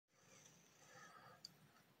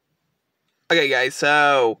Okay, guys,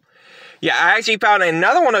 so yeah, I actually found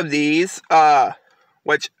another one of these,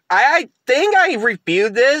 which I think I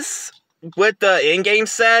reviewed this with the in-game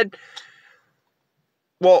set.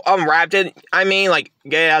 Well, unwrapped it. I mean, like,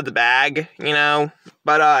 get it out of the bag, you know.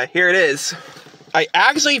 But here it is. I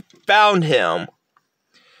actually found him.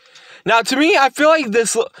 Now, to me, I feel like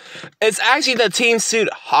it's actually the Team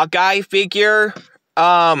Suit Hawkeye figure.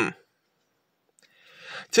 To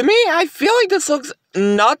me, I feel like this looks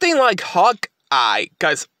nothing like Hawkeye,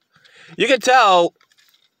 because you can tell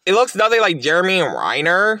it looks nothing like Jeremy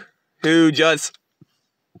Renner, who just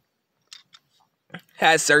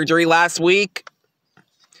had surgery last week.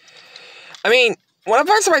 I mean, when the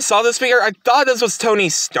first time I saw this figure, I thought this was Tony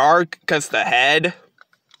Stark, because the head.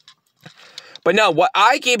 But no, what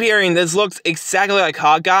I keep hearing, this looks exactly like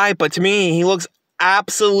Hawkeye, but to me, he looks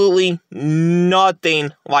absolutely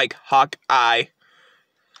nothing like Hawkeye.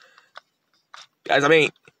 Guys, I mean,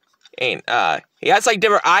 he has like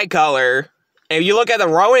different eye color. And if you look at the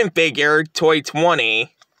Rowan figure, Toy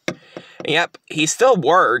 20, yep, he still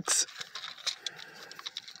works.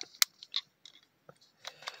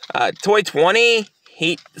 Toy 20,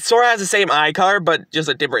 he sort of has the same eye color, but just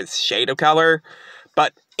a different shade of color.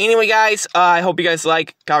 But anyway, guys, I hope you guys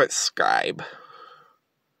like, comment, subscribe.